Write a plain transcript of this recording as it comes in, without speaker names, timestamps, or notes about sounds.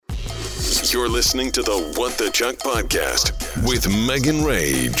You're listening to the What the Chuck podcast with Megan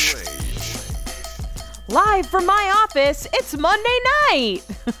Rage. Live from my office, it's Monday night.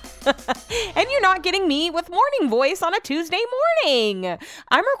 And you're not getting me with morning voice on a Tuesday morning.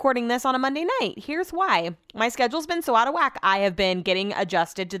 I'm recording this on a Monday night. Here's why. My schedule's been so out of whack. I have been getting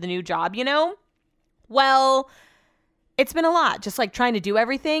adjusted to the new job, Well, it's been a lot, just like trying to do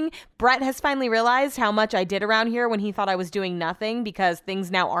everything. Brett has finally realized how much I did around here when he thought I was doing nothing because things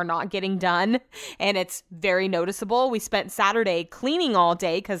now are not getting done. And it's very noticeable. We spent Saturday cleaning all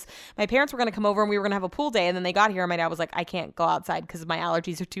day because my parents were going to come over and we were going to have a pool day. And then they got here and my dad was like, I can't go outside because my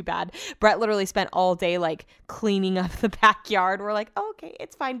allergies are too bad. Brett literally spent all day like cleaning up the backyard. We're like, oh, okay,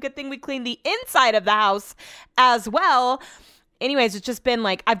 it's fine. Good thing we cleaned the inside of the house as well. Anyways, it's just been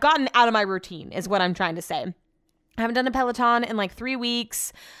like, I've gotten out of my routine is what I'm trying to say. I haven't done a Peloton in like 3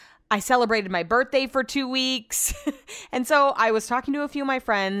 weeks. I celebrated my birthday for 2 weeks. And so I was talking to a few of my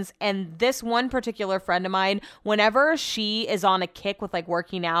friends, and this one particular friend of mine, whenever she is on a kick with like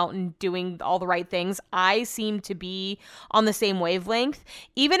working out and doing all the right things, I seem to be on the same wavelength.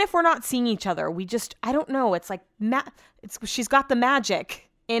 Even if we're not seeing each other, I don't know. It's like, she's got the magic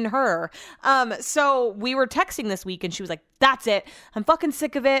in her. So we were texting this week and she was like, that's it. I'm fucking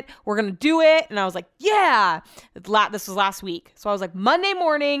sick of it. We're going to do it. And I was like, yeah, this was last week. So I was like, Monday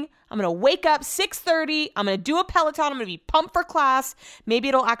morning, I'm going to wake up 6:30. I'm going to do a Peloton. I'm going to be pumped for class. Maybe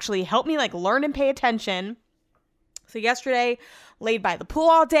it'll actually help me like learn and pay attention. So yesterday, laid by the pool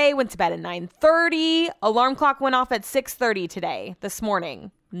all day, went to bed at 9:30. Alarm clock went off at 6:30 this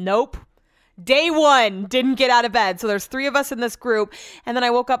morning. Nope. Day one, didn't get out of bed. So there's 3 of us in this group. And then I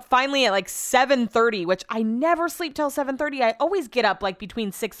woke up finally at like 7:30, which I never sleep till 7:30. I always get up like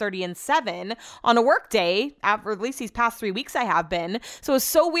between 6:30 and 7 on a work day. At least these past 3 weeks I have been. So it was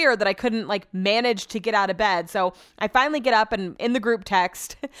so weird that I couldn't like manage to get out of bed. So I finally get up and in the group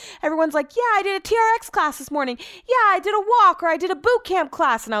text, everyone's like, yeah, I did a TRX class this morning. Yeah, I did a walk or I did a boot camp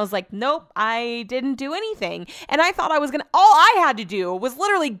class. And I was like, nope, I didn't do anything. And I thought all I had to do was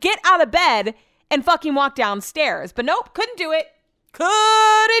literally get out of bed and fucking walk downstairs. But nope, couldn't do it.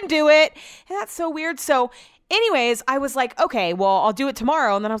 And that's so weird. So anyways, I was like, okay, well, I'll do it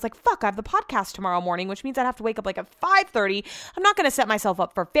tomorrow. And then I was like, fuck, I have the podcast tomorrow morning, which means I'd have to wake up like at 5:30. I'm not going to set myself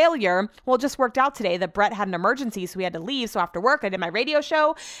up for failure. Well, it just worked out today that Brett had an emergency, so we had to leave. So after work, I did my radio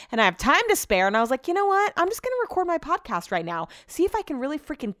show and I have time to spare. And I was like, you know what? I'm just going to record my podcast right now. See if I can really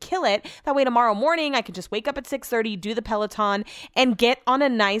freaking kill it. That way tomorrow morning, I can just wake up at 6:30, do the Peloton and get on a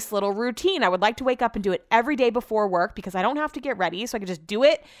nice little routine. I would like to wake up and do it every day before work because I don't have to get ready. So I can just do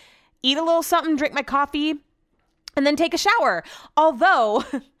it, eat a little something, drink my coffee, and then take a shower. Although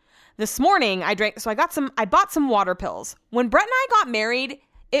this morning I bought some water pills. When Brett and I got married,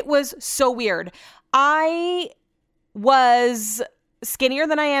 it was so weird. I was skinnier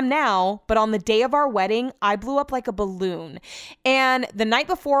than I am now, but on the day of our wedding, I blew up like a balloon. And the night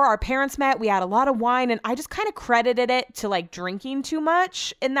before our parents met, we had a lot of wine and I just kind of credited it to like drinking too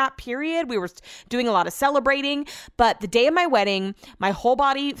much in that period. We were doing a lot of celebrating, but the day of my wedding, my whole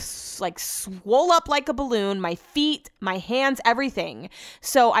body like swole up like a balloon, my feet, my hands, everything.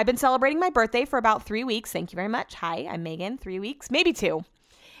 So I've been celebrating my birthday for about 3 weeks. Thank you very much. Hi, I'm Megan. 3 weeks, maybe 2.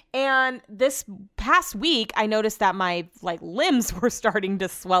 And this past week, I noticed that my limbs were starting to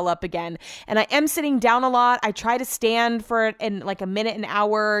swell up again. And I am sitting down a lot. I try to stand for in like a minute, an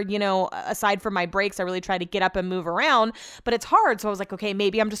hour, aside from my breaks, I really try to get up and move around, but it's hard. So I was like, okay,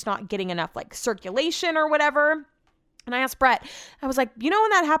 maybe I'm just not getting enough like circulation or whatever. And I asked Brett, I was like, when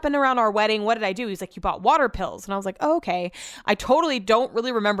that happened around our wedding, what did I do? He's like, you bought water pills. And I was like, oh, okay. I totally don't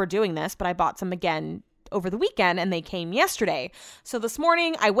really remember doing this, but I bought some again over the weekend and they came yesterday. So this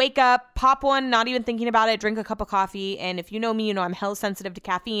morning I wake up, pop one, not even thinking about it, drink a cup of coffee. And if you know me, I'm hella sensitive to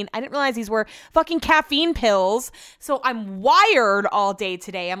caffeine. I didn't realize these were fucking caffeine pills. So I'm wired all day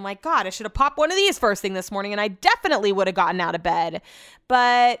today. I'm like, God, I should have popped one of these first thing this morning and I definitely would have gotten out of bed.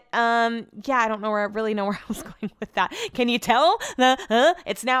 But I don't really know where I was going with that. Can you tell?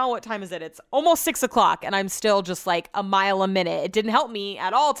 It's now, what time is it? It's almost 6 o'clock and I'm still just like a mile a minute. It didn't help me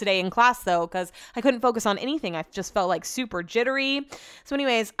at all today in class though, because I couldn't focus on anything. I just felt like super jittery. So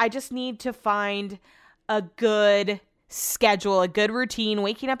anyways, I just need to find a good schedule, a good routine.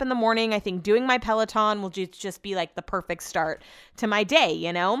 Waking up in the morning, I think doing my Peloton will just be like the perfect start to my day,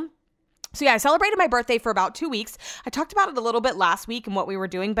 So yeah, I celebrated my birthday for about 2 weeks. I talked about it a little bit last week and what we were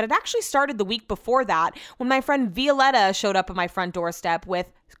doing, but it actually started the week before that when my friend Violetta showed up at my front doorstep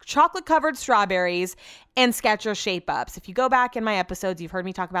with chocolate-covered strawberries and Skechers Shape-Ups. If you go back in my episodes, you've heard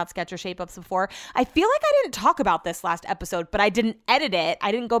me talk about Skechers Shape-Ups before. I feel like I didn't talk about this last episode, but I didn't edit it.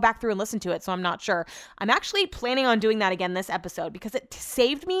 I didn't go back through and listen to it, so I'm not sure. I'm actually planning on doing that again this episode because it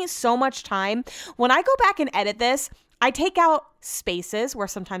saved me so much time. When I go back and edit this, I take out spaces where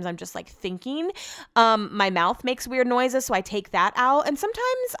sometimes I'm just like thinking. My mouth makes weird noises, so I take that out. And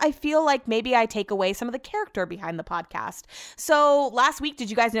sometimes I feel like maybe I take away some of the character behind the podcast. So last week, did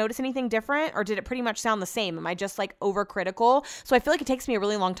you guys notice anything different, or did it pretty much sound the same? Am I just like overcritical? So I feel like it takes me a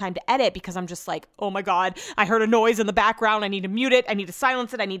really long time to edit because I'm just like, oh my God, I heard a noise in the background. I need to mute it. I need to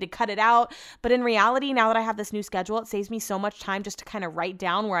silence it. I need to cut it out. But in reality, now that I have this new schedule, it saves me so much time just to kind of write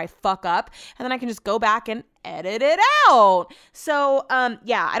down where I fuck up, and then I can just go back and edit it out. So,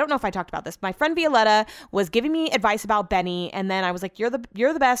 yeah, I don't know if I talked about this. My friend Violetta was giving me advice about Benny, and then I was like, you're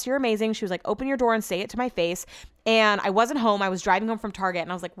the best, you're amazing. She was like, open your door and say it to my face. And I wasn't home. I was driving home from Target,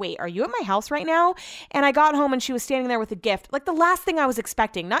 and I was like, wait, are you at my house right now? And I got home, and she was standing there with a gift, like the last thing I was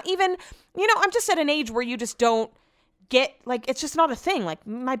expecting. Not even, I'm just at an age where you just don't get, like, it's just not a thing. Like,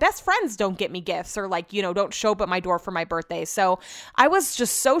 my best friends don't get me gifts or like, don't show up at my door for my birthday. So I was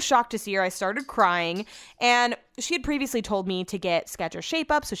just so shocked to see her. I started crying, and she had previously told me to get Skechers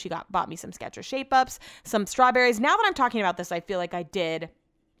Shape-Ups. So she bought me some Skechers Shape-Ups, some strawberries. Now that I'm talking about this, I feel like I did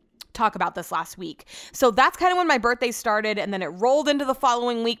talk about this last week. So that's kind of when my birthday started, and then it rolled into the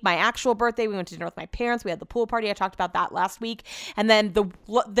following week, my actual birthday. We went to dinner with my parents. We had the pool party. I talked about that last week. And then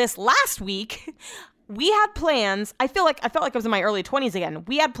this last week, we had plans. I felt like I was in my early 20s again.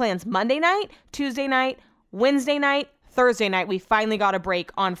 We had plans Monday night, Tuesday night, Wednesday night, Thursday night. We finally got a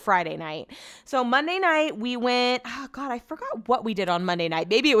break on Friday night. So Monday night we went, oh God, I forgot what we did on Monday night.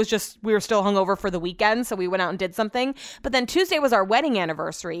 Maybe it was just we were still hungover for the weekend, so we went out and did something. But then Tuesday was our wedding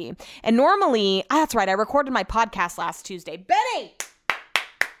anniversary. And normally, that's right, I recorded my podcast last Tuesday. Benny!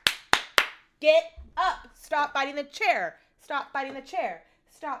 Get up. Stop biting the chair. Stop biting the chair.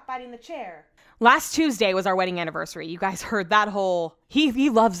 Stop biting the chair. Last Tuesday was our wedding anniversary. You guys heard that whole,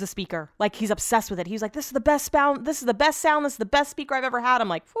 he loves the speaker. Like, he's obsessed with it. He's like, this is the best sound. This is the best sound. This is the best speaker I've ever had. I'm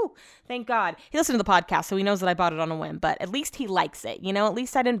like, whew, thank God. He listened to the podcast, so he knows that I bought it on a whim, but at least he likes it. At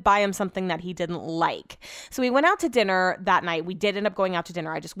least I didn't buy him something that he didn't like. So we went out to dinner that night. We did end up going out to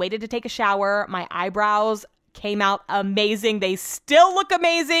dinner. I just waited to take a shower. My eyebrows came out amazing. They still look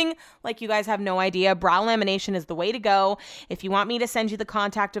amazing. Like, you guys have no idea. Brow lamination is the way to go. If you want me to send you the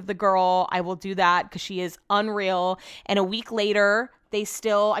contact of the girl, I will do that because she is unreal. And a week later, they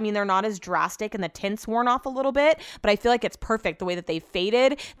still, they're not as drastic and the tint's worn off a little bit, but I feel like it's perfect the way that they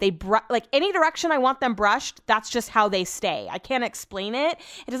faded. Like, any direction I want them brushed, that's just how they stay. I can't explain it.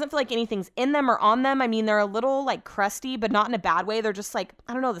 It doesn't feel like anything's in them or on them. They're a little like crusty, but not in a bad way. They're just like,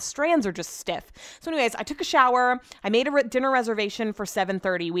 I don't know, the strands are just stiff. So anyways, I took a shower. I made a dinner reservation for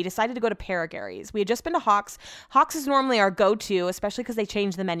 7:30. We decided to go to Paragary's. We had just been to Hawks. Hawks is normally our go-to, especially because they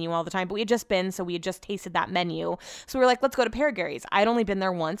change the menu all the time, but we had just been, so we had just tasted that menu. So we were like, let's go to Paragary's. I'd only been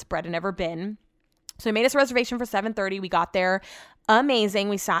there once. Brett had never been. So we made us a reservation for 7:30. We got there. Amazing.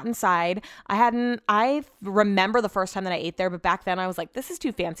 We sat inside. I remember the first time that I ate there, but back then I was like, this is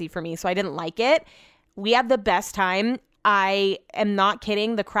too fancy for me. So I didn't like it. We had the best time. I am not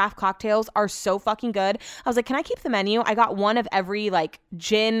kidding. The craft cocktails are so fucking good. I was like, can I keep the menu? I got one of every like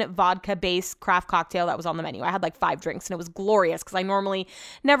gin, vodka based craft cocktail that was on the menu. I had like 5 drinks and it was glorious because I normally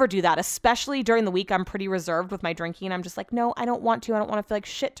never do that, especially during the week. I'm pretty reserved with my drinking. I'm just like, no, I don't want to. I don't want to feel like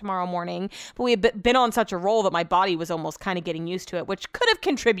shit tomorrow morning. But we had been on such a roll that my body was almost kind of getting used to it, which could have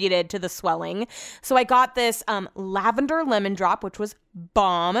contributed to the swelling. So I got this lavender lemon drop, which was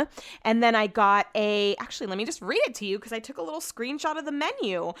bomb. And then I got actually, let me just read it to you because I took a little screenshot of the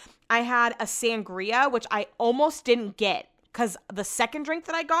menu. I had a sangria, which I almost didn't get because the second drink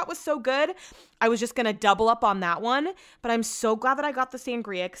that I got was so good. I was just going to double up on that one, but I'm so glad that I got the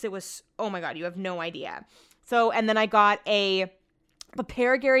sangria because it was, oh my God, you have no idea. So, and then I got the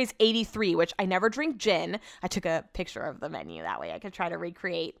Paragary's 83, which I never drink gin. I took a picture of the menu. That way I could try to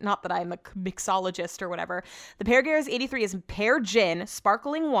recreate. Not that I'm a mixologist or whatever. The Paragary's 83 is pear gin,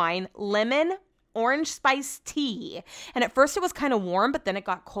 sparkling wine, lemon, orange spice tea. And at first it was kind of warm, but then it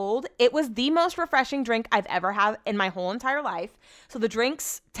got cold. It was the most refreshing drink I've ever had in my whole entire life. So the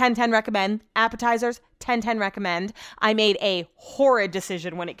drinks, 10-10 recommend. Appetizers, 10-10 recommend. I made a horrid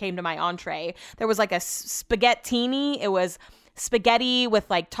decision when it came to my entree. There was like a spaghettini. It was spaghetti with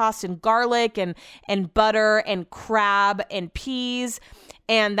like tossed in garlic and butter and crab and peas.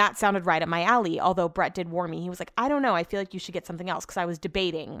 And that sounded right up my alley. Although Brett did warn me. He was like, I don't know. I feel like you should get something else because I was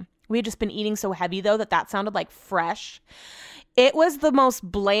debating We had just been eating so heavy though that sounded like fresh. It was the most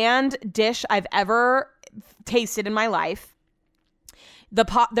bland dish I've ever tasted in my life.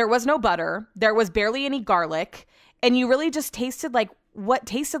 There was no butter. There was barely any garlic. And you really just tasted like what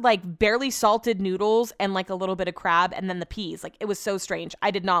tasted like barely salted noodles and like a little bit of crab and then the peas. Like, it was so strange.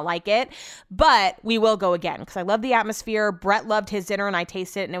 I did not like it, but we will go again because I love the atmosphere. Brett loved his dinner and I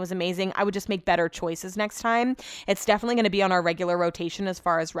tasted it and it was amazing. I would just make better choices next time. It's definitely going to be on our regular rotation as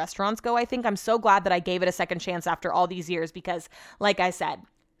far as restaurants go. I think I'm so glad that I gave it a second chance after all these years because, like I said,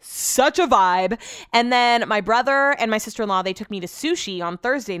 such a vibe. And then my brother and my sister-in-law, they took me to sushi on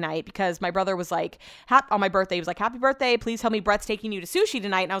Thursday night because my brother was like, on my birthday, he was like, happy birthday. Please tell me Brett's taking you to sushi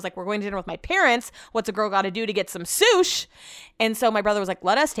tonight. And I was like, we're going to dinner with my parents. What's a girl got to do to get some sushi? And so my brother was like,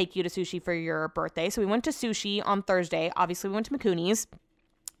 let us take you to sushi for your birthday. So we went to sushi on Thursday. Obviously, we went to Mikuni's.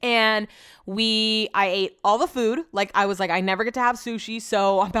 And I ate all the food. Like, I was like, I never get to have sushi,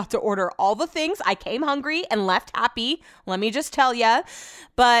 so I'm about to order all the things. I came hungry and left happy, let me just tell ya.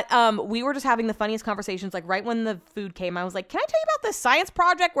 But we were just having the funniest conversations. Like, right when the food came, I was like, can I tell you about this science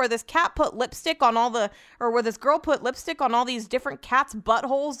project where this cat put lipstick on where this girl put lipstick on all these different cats'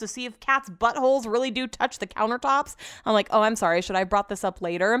 buttholes to see if cats' buttholes really do touch the countertops? I'm like, oh, I'm sorry. Should I have brought this up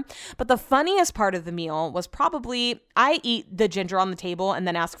later? But the funniest part of the meal was probably I eat the ginger on the table and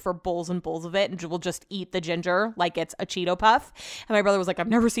then ask for bowls and bowls of it, and we'll just eat the ginger like it's a Cheeto Puff. And my brother was like, I've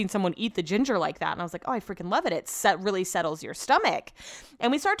never seen someone eat the ginger like that. And I was like, oh, I freaking love it. It really settles your stomach. And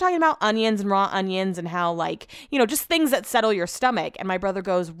we started talking about onions and raw onions and how, like, you know, just things that settle your stomach. And my brother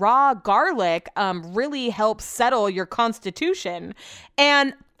goes, raw garlic really helps settle your constitution.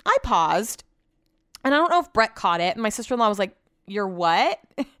 And I paused, and I don't know if Brett caught it. And my sister-in-law was like, your what?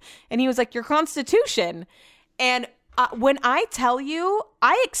 And he was like, your constitution. And when I tell you,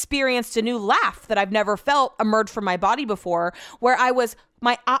 I experienced a new laugh that I've never felt emerge from my body before, where I was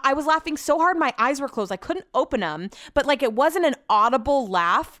laughing so hard my eyes were closed. I couldn't open them, but like it wasn't an audible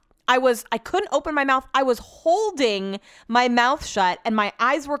laugh. I couldn't open my mouth. I was holding my mouth shut and my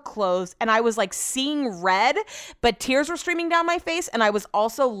eyes were closed and I was like seeing red, but tears were streaming down my face and I was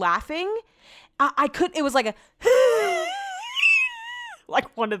also laughing. It was like a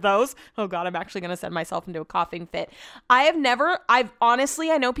like one of those. Oh God, I'm actually going to send myself into a coughing fit. I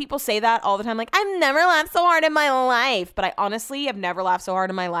know people say that all the time. Like, I've never laughed so hard in my life, but I honestly have never laughed so hard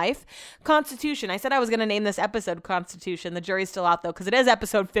in my life. Constitution. I said I was going to name this episode Constitution. The jury's still out though, because it is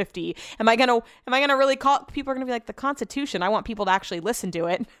episode 50. Am I going to really call people are going to be like the Constitution? I want people to actually listen to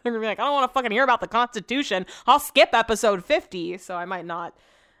it. They're going to be like, I don't want to fucking hear about the Constitution. I'll skip episode 50. So I might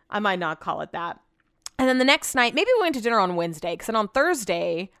not call it that. And then the next night, maybe we went to dinner on Wednesday, because then on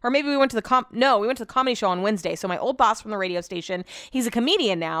Thursday, or maybe we went to the comedy show on Wednesday. So my old boss from the radio station, he's a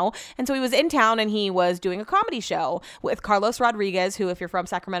comedian now. And so he was in town and he was doing a comedy show with Carlos Rodriguez, who, if you're from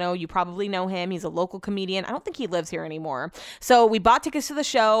Sacramento, you probably know him. He's a local comedian. I don't think he lives here anymore. So we bought tickets to the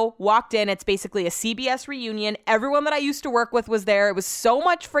show, walked in. It's basically a CBS reunion. Everyone that I used to work with was there. It was so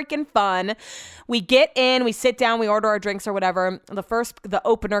much freaking fun. We get in, we sit down, we order our drinks or whatever. The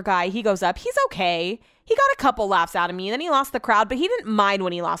opener guy, he goes up. He's okay. He got a couple laughs out of me. Then he lost the crowd, but he didn't mind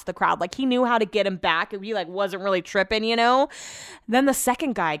when he lost the crowd. Like, he knew how to get him back. He like wasn't really tripping, you know? Then the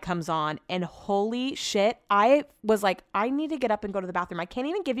second guy comes on and holy shit, I was like, I need to get up and go to the bathroom. I can't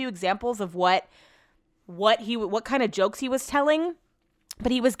even give you examples of what kind of jokes he was telling,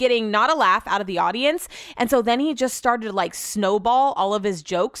 but he was getting not a laugh out of the audience. And so then he just started to like snowball all of his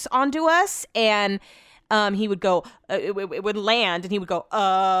jokes onto us, and he would go, it would land and he would go,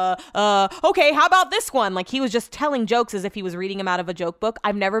 okay, how about this one? Like, he was just telling jokes as if he was reading them out of a joke book.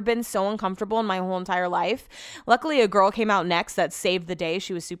 I've never been so uncomfortable in my whole entire life. Luckily, a girl came out next that saved the day.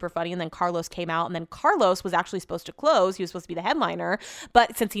 She was super funny. And then Carlos came out, and then Carlos was actually supposed to close. He was supposed to be the headliner,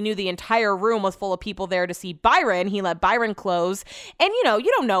 but since he knew the entire room was full of people there to see Byron, he let Byron close. And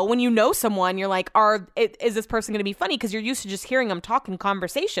you don't know when you know someone, you're like, is this person going to be funny? Because you're used to just hearing them talk in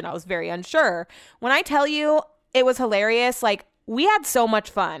conversation. I was very unsure. When I tell you, it was hilarious. Like, we had so much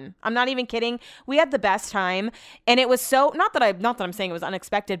fun. I'm not even kidding. We had the best time. And it was so, not that I'm saying it was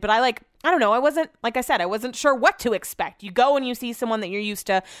unexpected, but I don't know. I wasn't sure what to expect. You go and you see someone that you're used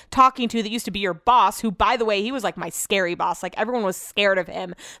to talking to that used to be your boss, who, by the way, he was like my scary boss. Like, everyone was scared of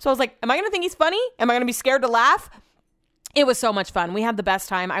him. So I was like, am I going to think he's funny? Am I going to be scared to laugh? It was so much fun. We had the best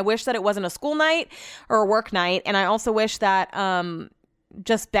time. I wish that it wasn't a school night or a work night. And I also wish that,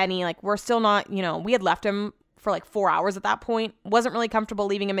 just Benny, like, we're still not, we had left him for like 4 hours at that point. Wasn't really comfortable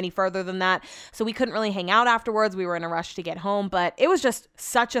leaving him any further than that. So we couldn't really hang out afterwards. We were in a rush to get home, but it was just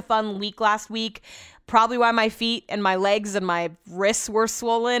such a fun week last week. Probably why my feet and my legs and my wrists were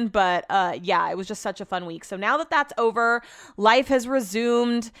swollen. But yeah, it was just such a fun week. So now that that's over, life has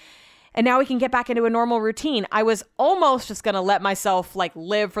resumed. And now we can get back into a normal routine. I was almost just going to let myself like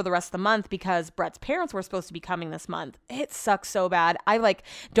live for the rest of the month because Brett's parents were supposed to be coming this month. It sucks so bad. I like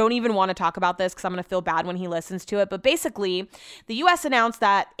don't even want to talk about this because I'm going to feel bad when he listens to it. But basically, the US announced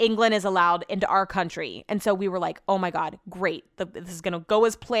that England is allowed into our country. And so we were like, oh my God, great. This is going to go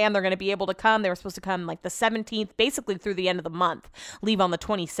as planned. They're going to be able to come. They were supposed to come like the 17th, basically through the end of the month, leave on the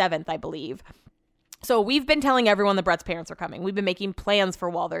 27th, I believe. So we've been telling everyone that Brett's parents are coming. We've been making plans for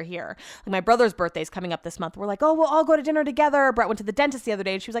while they're here. Like my brother's birthday is coming up this month. We're like, oh, we'll all go to dinner together. Brett went to the dentist the other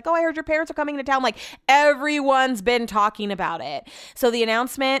day and she was like, oh, I heard your parents are coming into town. Like everyone's been talking about it. So the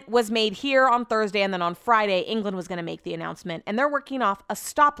announcement was made here on Thursday, and then on Friday, England was going to make the announcement, and they're working off a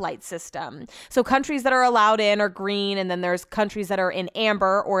stoplight system. So countries that are allowed in are green, and then there's countries that are in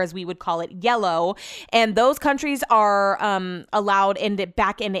amber, or as we would call it, yellow. And those countries are allowed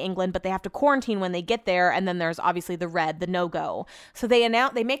back into England, but they have to quarantine when they get there. And then there's obviously the red, the no-go. So they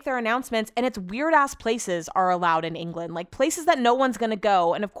make their announcements, and it's weird ass places are allowed in England, like places that no one's going to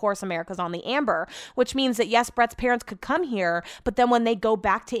go. And of course, America's on the amber, which means that yes, Brett's parents could come here, but then when they go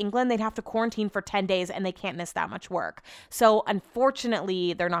back to England, they'd have to quarantine for 10 days and they can't miss that much work. So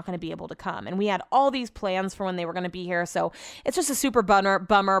unfortunately, they're not going to be able to come. And we had all these plans for when they were going to be here. So it's just a super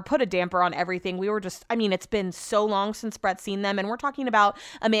bummer, put a damper on everything. We were just, it's been so long since Brett's seen them. And we're talking about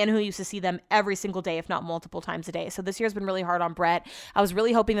a man who used to see them every single day, if not multiple times a day. So this year's been really hard on Brett. I was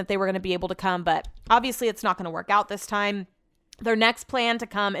really hoping that they were going to be able to come, but obviously it's not going to work out this time. Their next plan to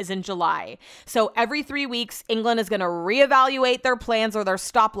come is in July. So every 3 weeks, England is going to reevaluate their plans or their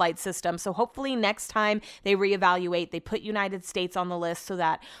stoplight system. So hopefully next time they reevaluate, they put United States on the list so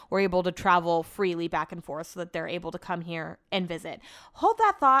that we're able to travel freely back and forth so that they're able to come here and visit. Hold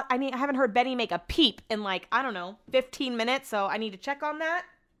that thought. I haven't heard Benny make a peep in 15 minutes. So I need to check on that.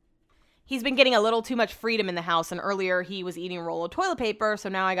 He's been getting a little too much freedom in the house, and earlier he was eating a roll of toilet paper, so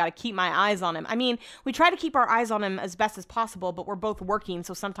now I got to keep my eyes on him. We try to keep our eyes on him as best as possible, but we're both working,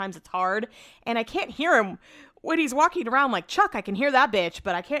 so sometimes it's hard, and I can't hear him when he's walking around like Chuck. I can hear that bitch,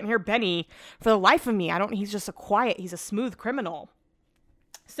 but I can't hear Benny for the life of me. He's just he's a smooth criminal.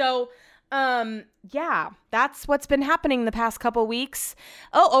 So, yeah, that's what's been happening the past couple weeks.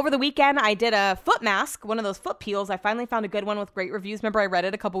 Oh, over the weekend, I did a foot mask, one of those foot peels. I finally found a good one with great reviews. Remember, I read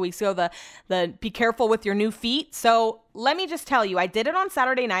it a couple weeks ago, the be careful with your new feet. So let me just tell you, I did it on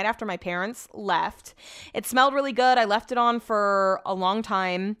Saturday night after my parents left. It smelled really good. I left it on for a long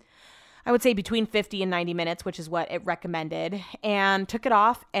time. I would say between 50 and 90 minutes, which is what it recommended, and took it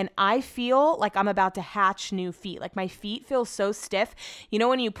off. And I feel like I'm about to hatch new feet. Like my feet feel so stiff. You know,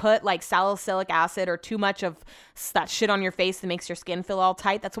 when you put like salicylic acid or too much of that shit on your face that makes your skin feel all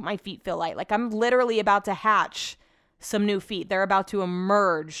tight. That's what my feet feel like. Like I'm literally about to hatch some new feet. They're about to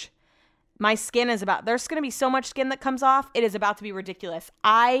emerge. My skin there's going to be so much skin that comes off. It is about to be ridiculous.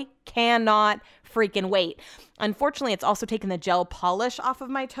 I cannot freaking wait. Unfortunately, it's also taken the gel polish off of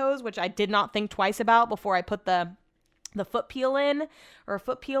my toes, which I did not think twice about before I put the foot peel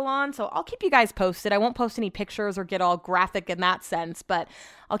on. So I'll keep you guys posted. I won't post any pictures or get all graphic in that sense, but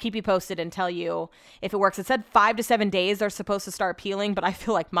I'll keep you posted and tell you if it works. It said 5 to 7 days they're supposed to start peeling, but I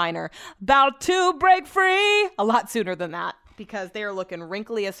feel like mine are about to break free a lot sooner than that, because they are looking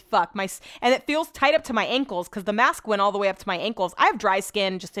wrinkly as fuck. And it feels tight up to my ankles because the mask went all the way up to my ankles. I have dry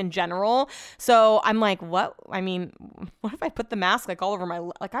skin just in general. So I'm like, what? What if I put the mask like all over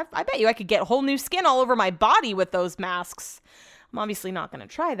I bet you I could get whole new skin all over my body with those masks. I'm obviously not going to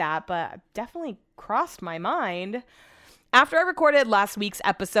try that, but definitely crossed my mind. After I recorded last week's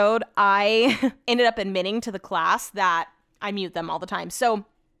episode, I ended up admitting to the class that I mute them all the time. So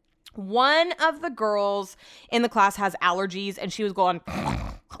one of the girls in the class has allergies, and she was going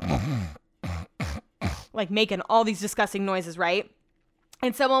like making all these disgusting noises, right?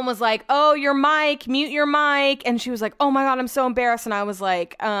 And someone was like, oh, your mic, mute your mic. And she was like, oh my God, I'm so embarrassed. And I was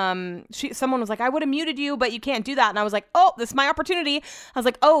like, someone was like, I would have muted you, but you can't do that. And I was like, oh, this is my opportunity. I was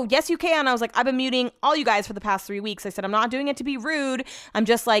like, oh, yes, you can. I was like, I've been muting all you guys for the past 3 weeks. I said, I'm not doing it to be rude. I'm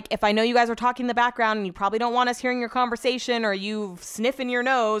just like, if I know you guys are talking in the background and you probably don't want us hearing your conversation or you sniffing your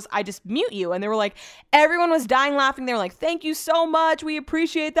nose, I just mute you. And they were like, everyone was dying laughing. They were like, thank you so much. We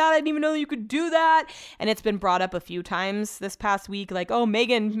appreciate that. I didn't even know that you could do that. And it's been brought up a few times this past week, like, oh,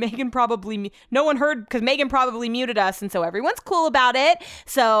 Megan probably, no one heard because Megan probably muted us. And so everyone's cool about it.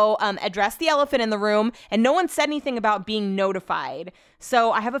 So address the elephant in the room, and no one said anything about being notified.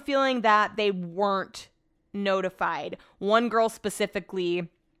 So I have a feeling that they weren't notified. One girl specifically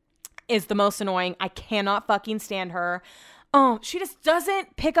is the most annoying. I cannot fucking stand her. Oh, she just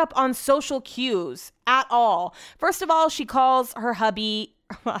doesn't pick up on social cues at all. First of all, she calls her hubby,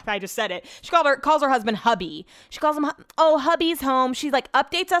 I just said it. She calls her husband hubby. She calls him, oh, hubby's home. She like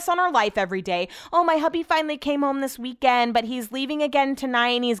updates us on our life every day. Oh, my hubby finally came home this weekend, but he's leaving again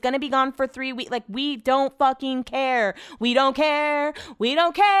tonight and he's going to be gone for 3 weeks. Like, we don't fucking care. We don't care. We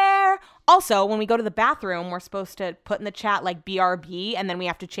don't care. Also, when we go to the bathroom, we're supposed to put in the chat like BRB and then we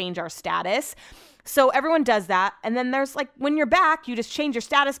have to change our status. So everyone does that. And then there's like, when you're back, you just change your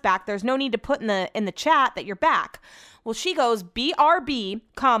status back. There's no need to put in the chat that you're back. Well, she goes BRB,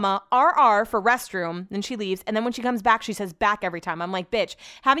 comma, RR for restroom. Then she leaves. And then when she comes back, she says back every time. I'm like, bitch,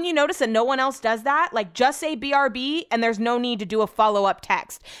 haven't you noticed that no one else does that? Like, just say BRB and there's no need to do a follow-up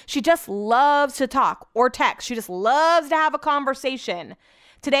text. She just loves to talk or text. She just loves to have a conversation.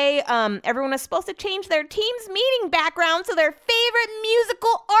 Today, everyone is supposed to change their team's meeting background to their favorite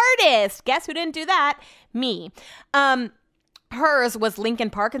musical artist. Guess who didn't do that? Me. Hers was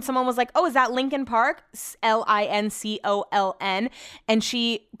Linkin Park, and someone was like, oh, is that Linkin Park? Lincoln. And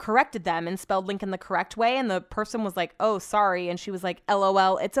she corrected them and spelled Lincoln the correct way, and the person was like, oh, sorry. And she was like,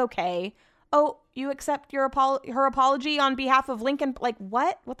 LOL, it's okay. Oh, you accept her apology on behalf of Lincoln? Like,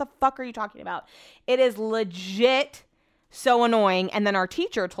 what? What the fuck are you talking about? It is legit so annoying. And then our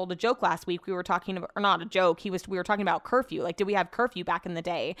teacher told a joke last week. We were talking about, or not a joke, we were talking about curfew. Like, did we have curfew back in the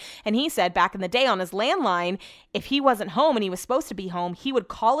day? And he said back in the day on his landline, if he wasn't home and he was supposed to be home, he would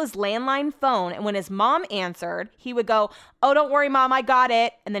call his landline phone. And when his mom answered, he would go, oh, don't worry, Mom, I got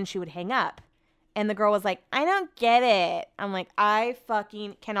it. And then she would hang up. And the girl was like, I don't get it. I'm like, I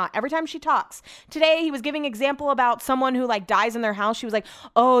fucking cannot. Every time she talks. Today, he was giving example about someone who like dies in their house. She was like,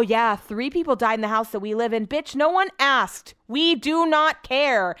 oh yeah, 3 people died in the house that we live in. Bitch, no one asked. We do not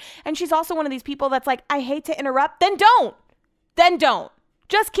care. And she's also one of these people that's like, I hate to interrupt. Then don't. Then don't.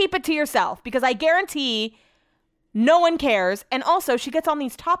 Just keep it to yourself, because I guarantee no one cares. And also, she gets on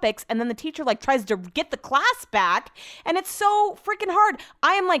these topics and then the teacher like tries to get the class back, and it's so freaking hard.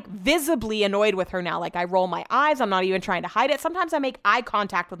 I am like visibly annoyed with her now. Like, I roll my eyes. I'm not even trying to hide it. Sometimes I make eye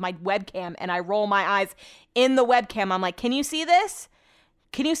contact with my webcam and I roll my eyes in the webcam. I'm like, can you see this?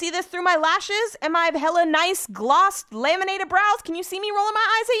 Can you see this through my lashes and my hella nice glossed laminated brows? Can you see me rolling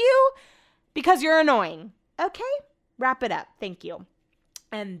my eyes at you? Because you're annoying. Okay, wrap it up. Thank you.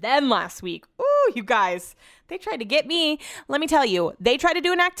 And then last week, ooh, you guys, they tried to get me. Let me tell you, they tried to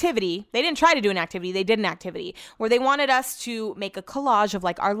do an activity. They didn't try to do an activity. They did an activity where they wanted us to make a collage of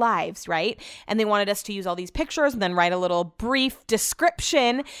like our lives, right? And they wanted us to use all these pictures and then write a little brief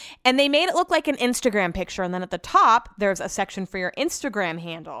description. And they made it look like an Instagram picture. And then at the top, there's a section for your Instagram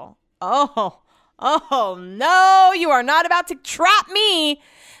handle. Oh, no, you are not about to trap me.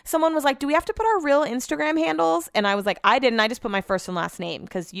 Someone was like, do we have to put our real Instagram handles? And I was like, I didn't. I just put my first and last name,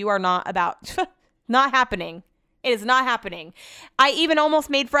 because you are not about, not happening. It is not happening. I even almost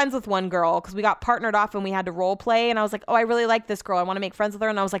made friends with one girl because we got partnered off and we had to role play. And I was like, oh, I really like this girl. I want to make friends with her.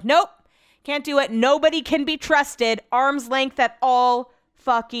 And I was like, nope, can't do it. Nobody can be trusted. Arm's length at all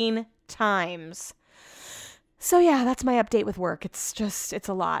fucking times. So yeah, that's my update with work. It's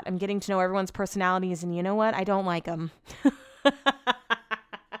a lot. I'm getting to know everyone's personalities, and you know what? I don't like them.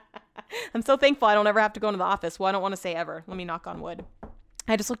 I'm so thankful I don't ever have to go into the office. Well, I don't want to say ever. Let me knock on wood.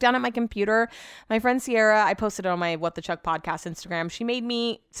 I just looked down at my computer. My friend Sierra, I posted it on my What the Chuck podcast Instagram. She made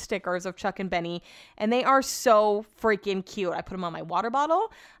me stickers of Chuck and Benny, and they are so freaking cute. I put them on my water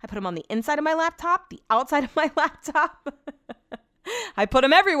bottle. I put them on the inside of my laptop, the outside of my laptop. I put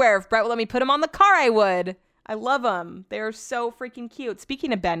them everywhere. If Brett would let me put them on the car, I would. I love them. They're so freaking cute.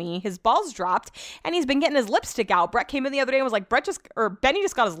 Speaking of Benny, his balls dropped and he's been getting his lipstick out. Brett came in the other day and was like, Benny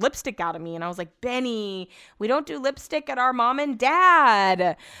just got his lipstick out of me. And I was like, Benny, we don't do lipstick at our mom and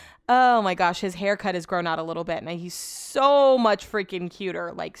dad. Oh my gosh, his haircut has grown out a little bit and he's so much freaking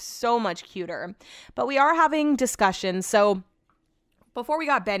cuter, like so much cuter. But we are having discussions. So before we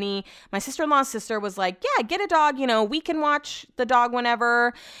got Benny, my sister-in-law's sister was like, yeah, get a dog. You know, we can watch the dog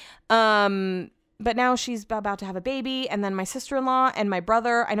whenever. But now she's about to have a baby. And then my sister-in-law and my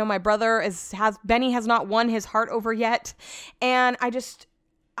brother, I know my brother Benny has not won his heart over yet. And I just,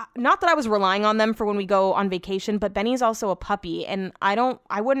 not that I was relying on them for when we go on vacation, but Benny's also a puppy. And I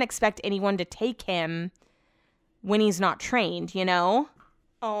wouldn't expect anyone to take him when he's not trained, you know?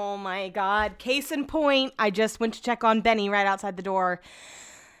 Oh my God. Case in point, I just went to check on Benny right outside the door.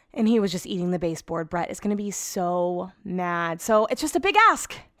 And he was just eating the baseboard. Brett is going to be so mad. So it's just a big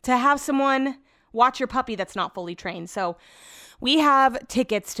ask to have someone watch your puppy that's not fully trained. So we have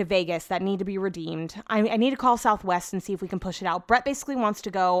tickets to Vegas that need to be redeemed. I need to call Southwest and see if we can push it out. Brett basically wants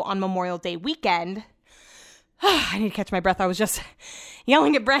to go on Memorial Day weekend. I need to catch my breath. I was just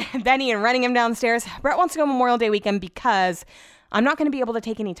yelling at Benny and running him downstairs. Brett wants to go Memorial Day weekend because I'm not going to be able to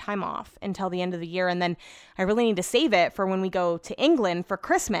take any time off until the end of the year. And then I really need to save it for when we go to England for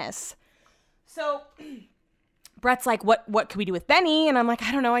Christmas. So Brett's like, what could we do with Benny? And I'm like,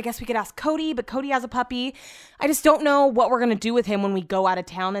 I don't know. I guess we could ask Cody, but Cody has a puppy. I just don't know what we're going to do with him when we go out of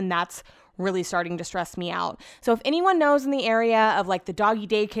town. And that's really starting to stress me out. So if anyone knows in the area of like the doggy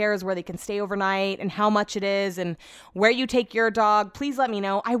daycares where they can stay overnight and how much it is and where you take your dog, please let me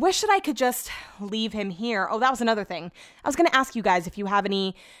know. I wish that I could just leave him here. Oh, that was another thing. I was going to ask you guys if you have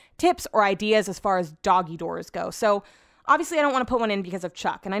any tips or ideas as far as doggy doors go. So obviously I don't want to put one in because of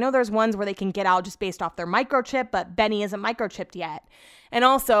Chuck. And I know there's ones where they can get out just based off their microchip, but Benny isn't microchipped yet. And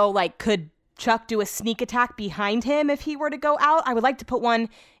also like could Chuck do a sneak attack behind him if he were to go out? I would like to put one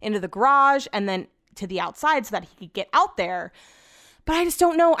into the garage and then to the outside so that he could get out there. But I just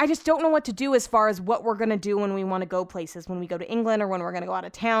don't know. I just don't know what to do as far as what we're going to do when we want to go places, when we go to England or when we're going to go out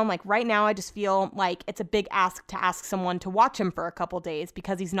of town. Like right now, I just feel like it's a big ask to ask someone to watch him for a couple days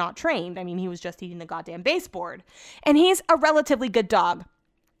because he's not trained. I mean, he was just eating the goddamn baseboard. And he's a relatively good dog.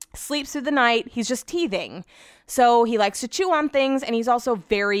 Sleeps through the night. He's just teething. So he likes to chew on things and he's also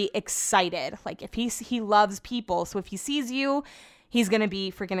very excited. Like if he loves people. So if he sees you, he's going to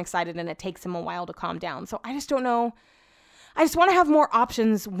be freaking excited and it takes him a while to calm down. So I just don't know. I just want to have more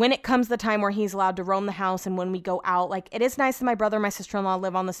options when it comes the time where he's allowed to roam the house and when we go out. Like it is nice that my brother and my sister-in-law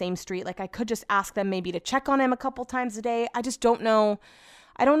live on the same street. Like I could just ask them maybe to check on him a couple times a day. I just don't know.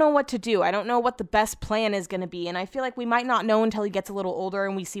 I don't know what to do. I don't know what the best plan is going to be. And I feel like we might not know until he gets a little older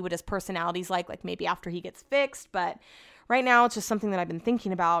and we see what his personality's like maybe after he gets fixed. But right now it's just something that I've been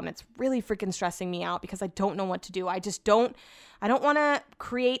thinking about and it's really freaking stressing me out because I don't know what to do. I don't want to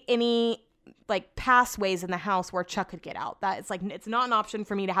create any like pathways in the house where Chuck could get out. That it's like, it's not an option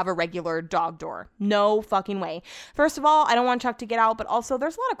for me to have a regular dog door. No fucking way. First of all, I don't want Chuck to get out, but also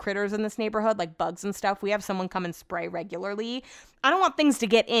there's a lot of critters in this neighborhood, like bugs and stuff. We have someone come and spray regularly. I don't want things to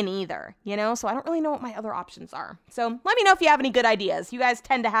get in either, you know? So I don't really know what my other options are. So let me know if you have any good ideas. You guys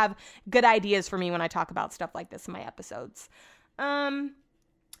tend to have good ideas for me when I talk about stuff like this in my episodes.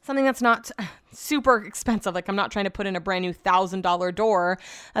 Something that's not super expensive. Like I'm not trying to put in a brand new $1,000 door,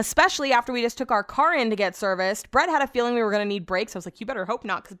 especially after we just took our car in to get serviced. Brett had a feeling we were going to need brakes. I was like, you better hope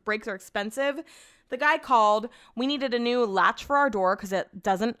not because brakes are expensive. The guy called. We needed a new latch for our door because it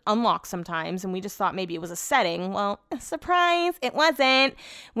doesn't unlock sometimes. And we just thought maybe it was a setting. Well, surprise, it wasn't.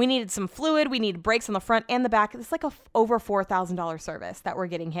 We needed some fluid. We needed brakes on the front and the back. It's like a over $4,000 service that we're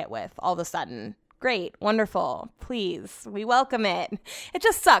getting hit with all of a sudden. Great. Wonderful. Please. We welcome it. It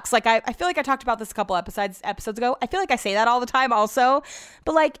just sucks. Like, I feel like I talked about this a couple episodes ago. I feel like I say that all the time also.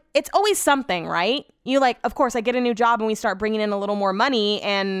 But, like, it's always something, right? You, like, of course, I get a new job and we start bringing in a little more money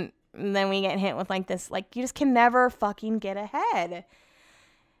and then we get hit with, like, this. Like, you just can never fucking get ahead.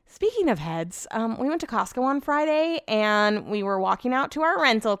 Speaking of heads, we went to Costco on Friday and we were walking out to our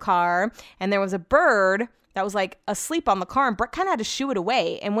rental car and there was a bird that was like asleep on the car and Brett kind of had to shoo it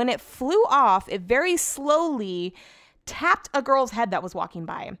away. And when it flew off, it very slowly tapped a girl's head that was walking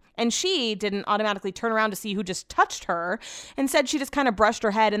by. And she didn't automatically turn around to see who just touched her. Instead, she just kind of brushed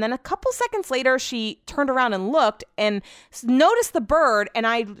her head. And then a couple seconds later, she turned around and looked and noticed the bird. And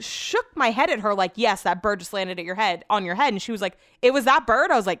I shook my head at her like, yes, that bird just landed at on your head. And she was like, it was that bird?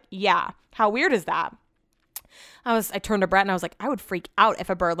 I was like, yeah. How weird is that? I turned to Brett and I was like, I would freak out if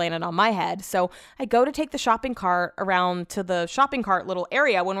a bird landed on my head. So I go to take the shopping cart around to the shopping cart little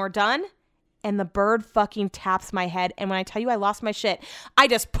area when we're done. And the bird fucking taps my head. And when I tell you I lost my shit, I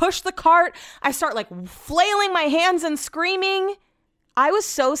just push the cart. I start like flailing my hands and screaming. I was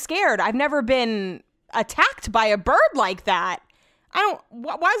so scared. I've never been attacked by a bird like that.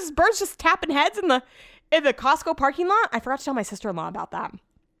 Why is this bird just tapping heads in the Costco parking lot? I forgot to tell my sister-in-law about that.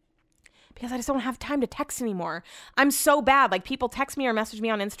 Because I just don't have time to text anymore. I'm so bad. Like people text me or message me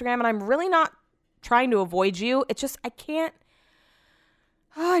on Instagram and I'm really not trying to avoid you. It's just, I can't.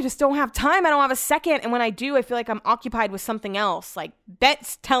 Oh, I just don't have time. I don't have a second. And when I do, I feel like I'm occupied with something else. Like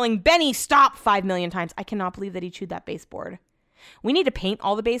Bet's telling Benny stop 5 million times. I cannot believe that he chewed that baseboard. We need to paint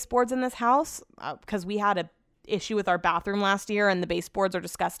all the baseboards in this house because we had a issue with our bathroom last year and the baseboards are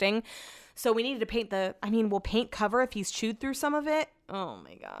disgusting. So we needed to paint we'll paint cover if he's chewed through some of it. Oh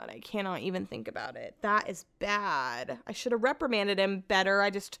my God, I cannot even think about it. That is bad. I should have reprimanded him better. I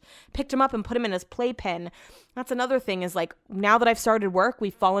just picked him up and put him in his playpen. That's another thing is like, now that I've started work,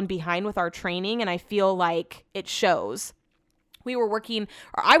 we've fallen behind with our training and I feel like it shows.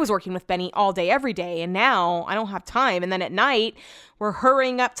 I was working with Benny all day, every day. And now I don't have time. And then at night we're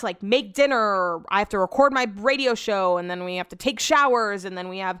hurrying up to like make dinner. Or I have to record my radio show, and then we have to take showers, and then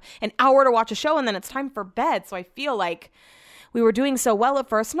we have an hour to watch a show, and then it's time for bed. So I feel like we were doing so well at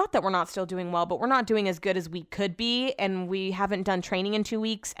first. Not that we're not still doing well, but we're not doing as good as we could be. And we haven't done training in 2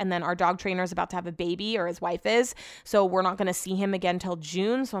 weeks. And then our dog trainer is about to have a baby, or his wife is. So we're not going to see him again till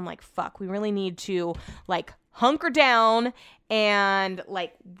June. So I'm like, fuck, we really need to like hunker down and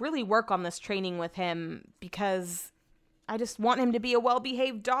like really work on this training with him, because I just want him to be a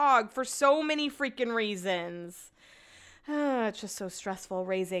well-behaved dog for so many freaking reasons. It's just so stressful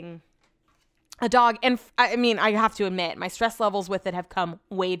raising a dog. And I mean, I have to admit, my stress levels with it have come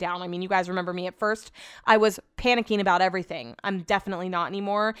way down. I mean, you guys remember me at first. I was panicking about everything. I'm definitely not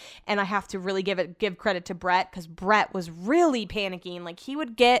anymore. And I have to really give credit to Brett, because Brett was really panicking. Like, he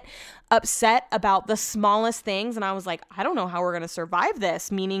would get upset about the smallest things. And I was like, I don't know how we're going to survive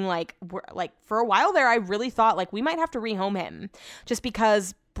this. Meaning like, for a while there, I really thought like we might have to rehome him, just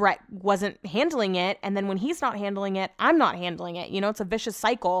because Brett wasn't handling it. And then when he's not handling it, I'm not handling it. You know, it's a vicious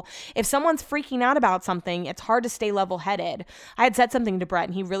cycle. If someone's freaking out about something, it's hard to stay level-headed. I had said something to Brett,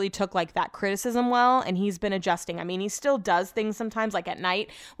 and he really took like that criticism well, and he's been adjusting. I mean, he still does things sometimes, like at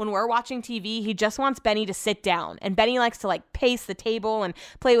night when we're watching TV, he just wants Benny to sit down, and Benny likes to like pace the table and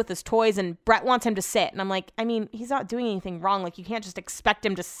play with his toys, and Brett wants him to sit. And I'm like, I mean, he's not doing anything wrong. Like, you can't just expect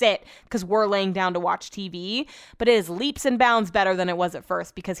him to sit because we're laying down to watch TV. But it is leaps and bounds better than it was at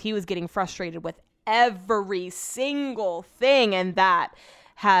first, because he was getting frustrated with every single thing, and that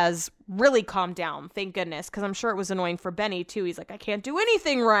has really calmed down, thank goodness, because I'm sure it was annoying for Benny too. He's like, I can't do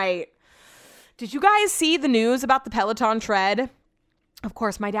anything right. Did you guys see the news about the Peloton tread? Of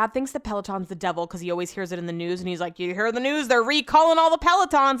course, my dad thinks that Peloton's the devil because he always hears it in the news, and he's like, you hear the news, they're recalling all the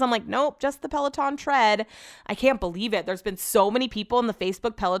Pelotons. I'm like, nope, just the Peloton tread. I can't believe it. There's been so many people in the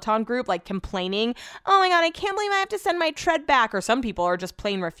Facebook Peloton group like complaining, oh my God, I can't believe I have to send my tread back. Or some people are just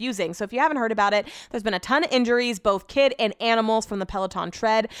plain refusing. So if you haven't heard about it, there's been a ton of injuries, both kid and animals, from the Peloton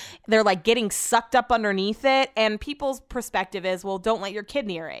tread. They're like getting sucked up underneath it. And people's perspective is, well, don't let your kid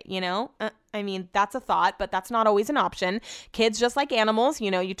near it, you know? I mean, that's a thought, but that's not always an option. Kids, just like animals, you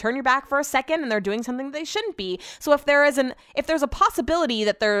know, you turn your back for a second and they're doing something they shouldn't be. So if there's a possibility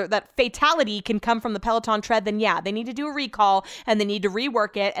that fatality can come from the Peloton tread, then yeah, they need to do a recall, and they need to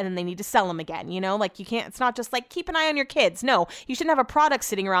rework it, and then they need to sell them again. You know, like, you can't, it's not just like keep an eye on your kids. No, you shouldn't have a product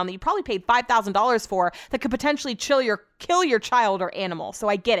sitting around that you probably paid $5,000 for that could potentially kill your child or animal. So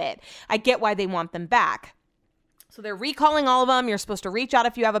I get it. I get why they want them back. So they're recalling all of them. You're supposed to reach out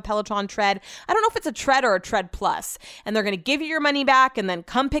if you have a Peloton tread. I don't know if it's a tread or a tread plus. And they're going to give you your money back, and then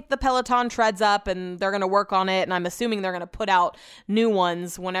come pick the Peloton treads up, and they're going to work on it. And I'm assuming they're going to put out new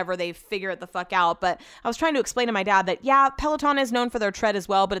ones whenever they figure it the fuck out. But I was trying to explain to my dad that, yeah, Peloton is known for their tread as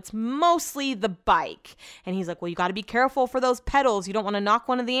well, but it's mostly the bike. And he's like, well, you got to be careful for those pedals. You don't want to knock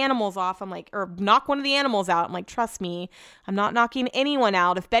one of the animals off. I'm like, or knock one of the animals out. I'm like, trust me, I'm not knocking anyone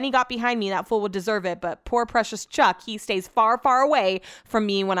out. If Benny got behind me, that fool would deserve it. But poor precious Chuck, he stays far, far away from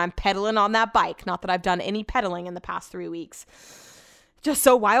me when I'm pedaling on that bike. Not that I've done any pedaling in the past 3 weeks. Just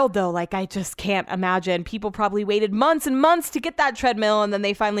so wild though. Like, I just can't imagine. People probably waited months and months to get that treadmill, and then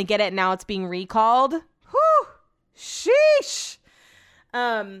they finally get it, and now it's being recalled. Whew. Sheesh.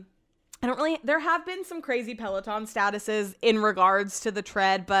 There have been some crazy Peloton statuses in regards to the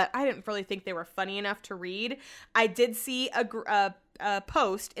tread, but I didn't really think they were funny enough to read. I did see a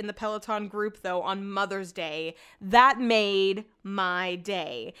post in the Peloton group, though, on Mother's Day that made my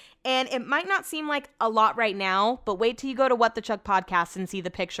day. And it might not seem like a lot right now, but wait till you go to What the Chuck podcast and see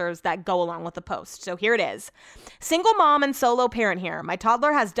the pictures that go along with the post. So here it is. Single mom and solo parent here. My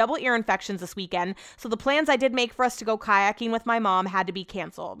toddler has double ear infections this weekend, so the plans I did make for us to go kayaking with my mom had to be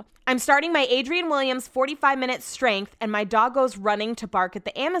canceled. I'm starting my Adrian Williams 45-minute strength, and my dog goes running to bark at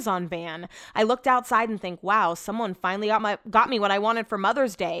the Amazon van. I looked outside and think, wow, someone finally got me what I wanted for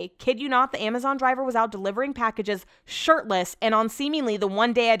Mother's Day. Kid you not, the Amazon driver was out delivering packages shirtless, and on seemingly the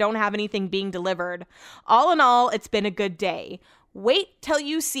one day I don't have anything being delivered. All in all, it's been a good day. Wait till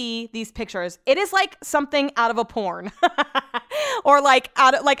you see these pictures. It is like something out of a porn or like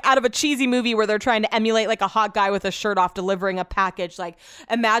out of a cheesy movie where they're trying to emulate like a hot guy with a shirt off delivering a package. Like,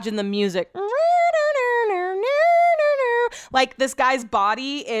 imagine the music. Like, this guy's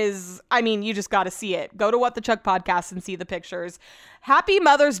body is, I mean, you just got to see it. Go to What the Chuck podcast and see the pictures. Happy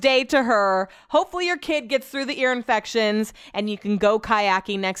Mother's Day to her. Hopefully your kid gets through the ear infections and you can go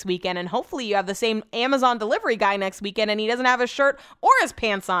kayaking next weekend. And hopefully you have the same Amazon delivery guy next weekend and he doesn't have his shirt or his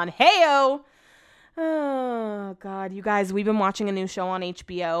pants on. Hey-o. Oh, God. You guys, we've been watching a new show on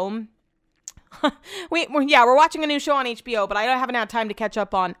HBO. We're watching a new show on HBO, but I haven't had time to catch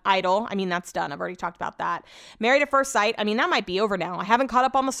up on Idol. I mean, that's done. I've already talked about that. Married at First Sight. I mean, that might be over now. I haven't caught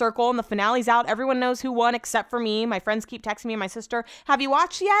up on The Circle, and the finale's out. Everyone knows who won except for me. My friends keep texting me and my sister, have you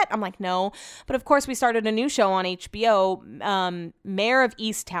watched yet? I'm like, no. But of course, we started a new show on HBO, Mayor of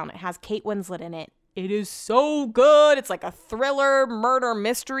Easttown. It has Kate Winslet in it. It is so good. It's like a thriller, murder,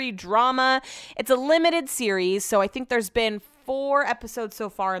 mystery, drama. It's a limited series, so I think there's been 4 episodes so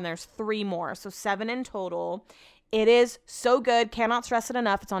far, and there's 3 more, so 7 in total. It is so good. Cannot stress it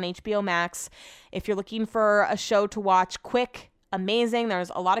enough. It's on HBO Max. If you're looking for a show to watch, quick, amazing.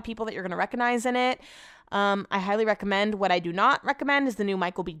 There's a lot of people that you're going to recognize in it. I highly recommend. What I do not recommend is the new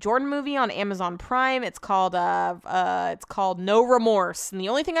Michael B. Jordan movie on Amazon Prime. It's called No Remorse. And the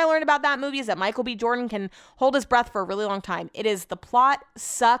only thing I learned about that movie is that Michael B. Jordan can hold his breath for a really long time. The plot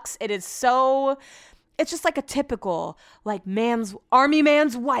sucks. It's just like a typical, like, army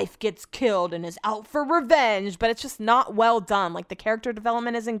man's wife gets killed and is out for revenge, but it's just not well done. Like, the character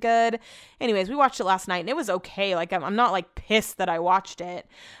development isn't good. Anyways, we watched it last night and it was okay. Like, I'm not like pissed that I watched it.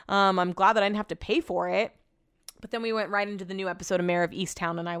 I'm glad that I didn't have to pay for it. But then we went right into the new episode of Mayor of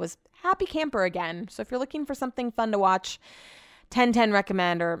Easttown and I was happy camper again. So if you're looking for something fun to watch, 10/10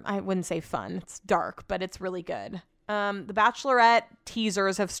 recommend, or I wouldn't say fun. It's dark, but it's really good. The Bachelorette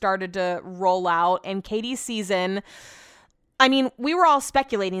teasers have started to roll out, and Katie's season, I mean, we were all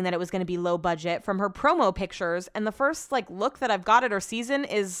speculating that it was going to be low budget from her promo pictures, and the first look that I've got at her season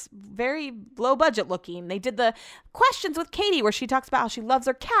is very low budget looking. They did the questions with Katie where she talks about how she loves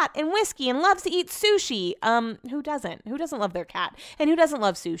her cat and whiskey and loves to eat sushi. Who doesn't? Who doesn't love their cat? And who doesn't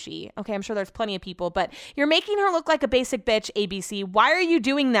love sushi? Okay, I'm sure there's plenty of people, but you're making her look like a basic bitch, ABC. Why are you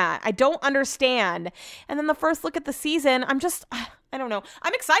doing that? I don't understand. And then the first look at the season, I don't know.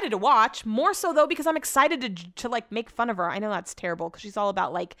 I'm excited to watch, more so though because I'm excited to make fun of her. I know that's terrible because she's all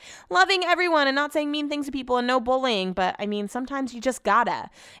about loving everyone and not saying mean things to people and no bullying, but I mean sometimes you just gotta.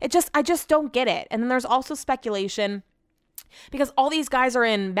 I just don't get it. And then there's also speculation because all these guys are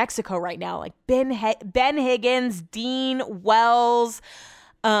in Mexico right now, like Ben Higgins, Dean Wells,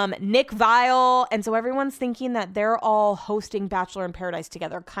 Nick Viall, and so everyone's thinking that they're all hosting Bachelor in Paradise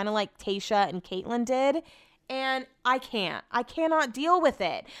together, kind of like Tayshia and Caitlyn did. And I cannot deal with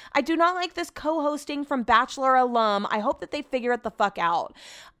it. I do not like this co-hosting from Bachelor alum. I hope that they figure it the fuck out.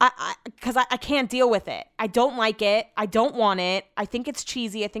 Because I can't deal with it. I don't like it. I don't want it. I think it's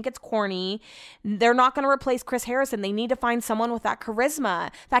cheesy. I think it's corny. They're not going to replace Chris Harrison. They need to find someone with that charisma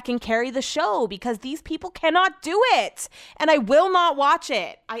that can carry the show because these people cannot do it. And I will not watch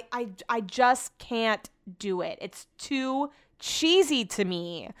it. I just can't do it. It's too cheesy to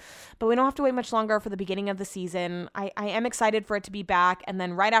me. But we don't have to wait much longer for the beginning of the season. I am excited for it to be back, and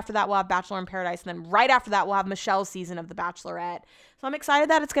then right after that we'll have Bachelor in Paradise, and then right after that we'll have Michelle's season of The Bachelorette. So I'm excited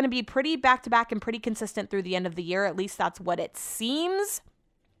that it's going to be pretty back-to-back and pretty consistent through the end of the year. At least that's what it seems.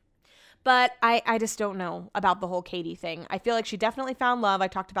 But I just don't know about the whole Katie thing. I feel like she definitely found love. I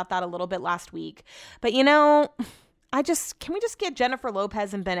talked about that a little bit last week. But can we just get Jennifer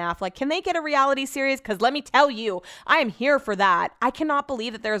Lopez and Ben Affleck? Can they get a reality series? Because let me tell you, I am here for that. I cannot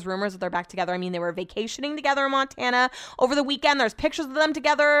believe that there's rumors that they're back together. I mean, they were vacationing together in Montana over the weekend. There's pictures of them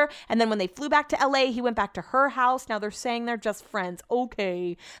together. And then when they flew back to LA, he went back to her house. Now they're saying they're just friends.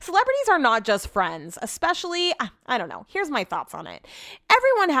 Okay. Celebrities are not just friends, especially, I don't know. Here's my thoughts on it.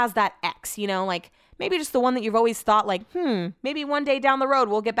 Everyone has that ex, maybe just the one that you've always thought maybe one day down the road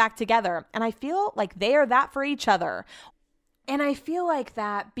we'll get back together. And I feel like they are that for each other. And I feel like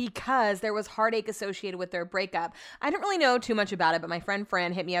that because there was heartache associated with their breakup. I don't really know too much about it, but my friend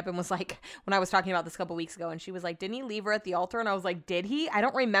Fran hit me up and was like, when I was talking about this a couple weeks ago, and she was like, didn't he leave her at the altar? And I was like, did he? I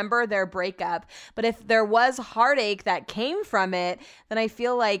don't remember their breakup. But if there was heartache that came from it, then I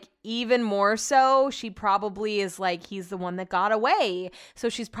feel like even more so, she probably is like, he's the one that got away. So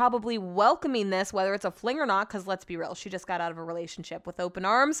she's probably welcoming this, whether it's a fling or not, because let's be real, she just got out of a relationship with open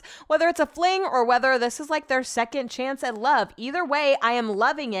arms. Whether it's a fling or whether this is their second chance at love. Either way, I am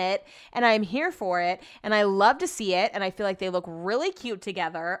loving it and I'm here for it and I love to see it and I feel like they look really cute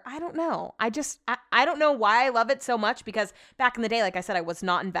together. I don't know. I don't know why I love it so much because back in the day, like I said, I was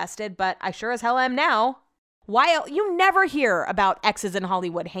not invested, but I sure as hell am now. Why you never hear about exes in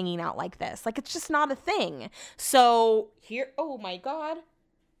Hollywood hanging out like this. It's just not a thing. So here, oh my God.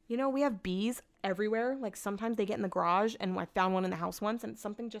 We have bees everywhere. Sometimes they get in the garage and I found one in the house once and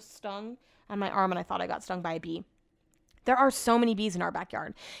something just stung on my arm and I thought I got stung by a bee. There are so many bees in our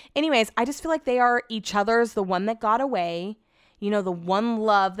backyard. Anyways, I just feel like they are each other's, the one that got away, the one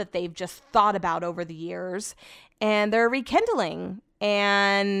love that they've just thought about over the years, and they're rekindling.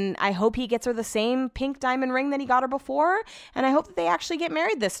 And I hope he gets her the same pink diamond ring that he got her before. And I hope that they actually get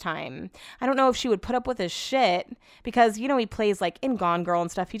married this time. I don't know if she would put up with his shit because, you know, he plays like in Gone Girl and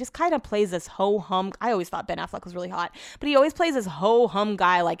stuff. He just kind of plays this ho-hum. I always thought Ben Affleck was really hot, but he always plays this ho-hum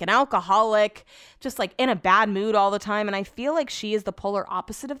guy, like an alcoholic, just like in a bad mood all the time. And I feel like she is the polar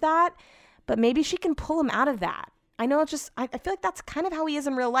opposite of that, but maybe she can pull him out of that. I know it's just, I feel like that's kind of how he is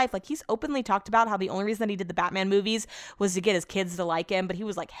in real life. Like he's openly talked about how the only reason that he did the Batman movies was to get his kids to like him, but he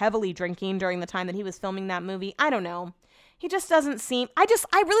was like heavily drinking during the time that he was filming that movie. I don't know. He just doesn't seem, I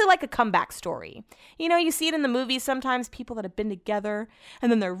really like a comeback story. You know, you see it in the movies sometimes, people that have been together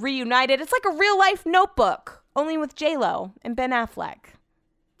and then they're reunited. It's like a real life Notebook, only with J-Lo and Ben Affleck.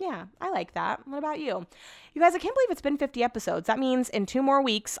 Yeah, I like that. What about you? You guys, I can't believe it's been 50 episodes. That means in 2 more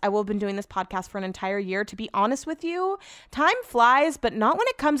weeks, I will have been doing this podcast for an entire year. To be honest with you, time flies, but not when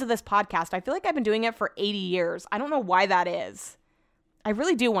it comes to this podcast. I feel like I've been doing it for 80 years. I don't know why that is. I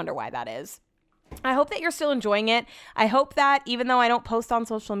really do wonder why that is. I hope that you're still enjoying it. I hope that even though I don't post on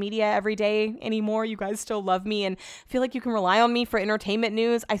social media every day anymore, you guys still love me and feel like you can rely on me for entertainment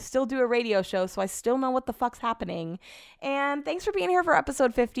news. I still do a radio show, so I still know what the fuck's happening. And thanks for being here for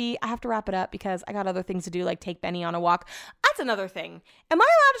episode 50. I have to wrap it up because I got other things to do, like take Benny on a walk. That's another thing. Am I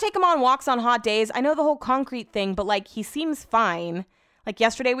allowed to take him on walks on hot days? I know the whole concrete thing, but like he seems fine. Like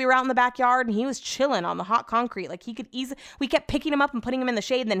yesterday we were out in the backyard and he was chilling on the hot concrete. Like he could easily, we kept picking him up and putting him in the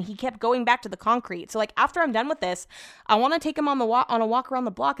shade and then he kept going back to the concrete. So like after I'm done with this, I want to take him on a walk around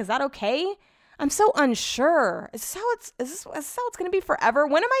the block. Is that okay? I'm so unsure. Is this how it's going to be forever?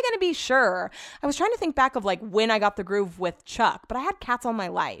 When am I going to be sure? I was trying to think back of like when I got the groove with Chuck, but I had cats all my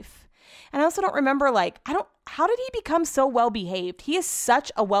life. And I also don't remember how did he become so well-behaved? He is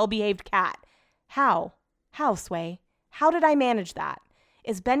such a well-behaved cat. How, Sway? How did I manage that?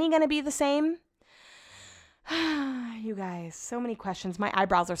 Is Benny going to be the same? You guys, so many questions. My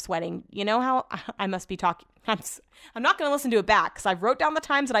eyebrows are sweating. You know how I must be talking. I'm not going to listen to it back because I wrote down the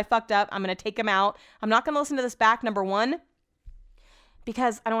times that I fucked up. I'm going to take them out. I'm not going to listen to this back. Number 1,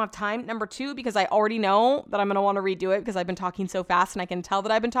 because I don't have time. Number 2, because I already know that I'm going to want to redo it because I've been talking so fast and I can tell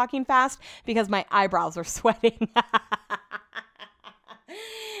that I've been talking fast because my eyebrows are sweating.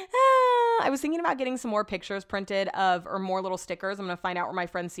 I was thinking about getting some more pictures printed or more little stickers. I'm going to find out where my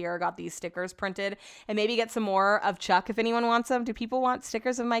friend Sierra got these stickers printed and maybe get some more of Chuck if anyone wants them. Do people want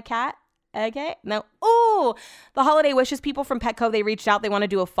stickers of my cat? Okay. No. Oh, the holiday wishes people from Petco, they reached out. They want to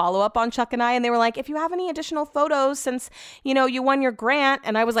do a follow-up on Chuck and I. And they were like, if you have any additional photos since, you know, you won your grant.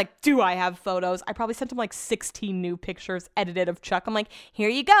 And I was like, do I have photos? I probably sent them like 16 new pictures edited of Chuck. I'm like, here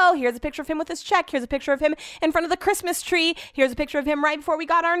you go. Here's a picture of him with his check. Here's a picture of him in front of the Christmas tree. Here's a picture of him right before we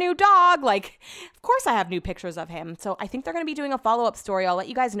got our new dog. Like, of course I have new pictures of him. So I think they're going to be doing a follow-up story. I'll let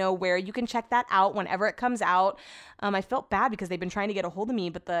you guys know where you can check that out whenever it comes out. I felt bad because they've been trying to get a hold of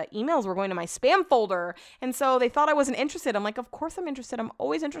me, but the emails were going to my spam folder. And so they thought I wasn't interested. I'm like, of course I'm interested. I'm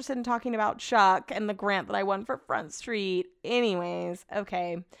always interested in talking about Chuck and the grant that I won for Front Street. Anyways,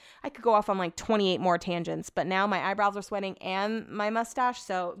 okay. I could go off on like 28 more tangents, but now my eyebrows are sweating and my mustache,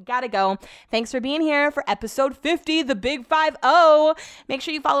 so gotta go. Thanks for being here for episode 50, the big 50. Make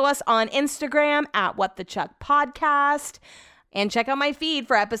sure you follow us on Instagram at What the Chuck Podcast. And check out my feed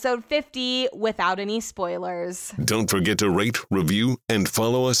for episode 50 without any spoilers. Don't forget to rate, review, and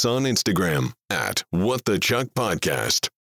follow us on Instagram at What the Chuck Podcast.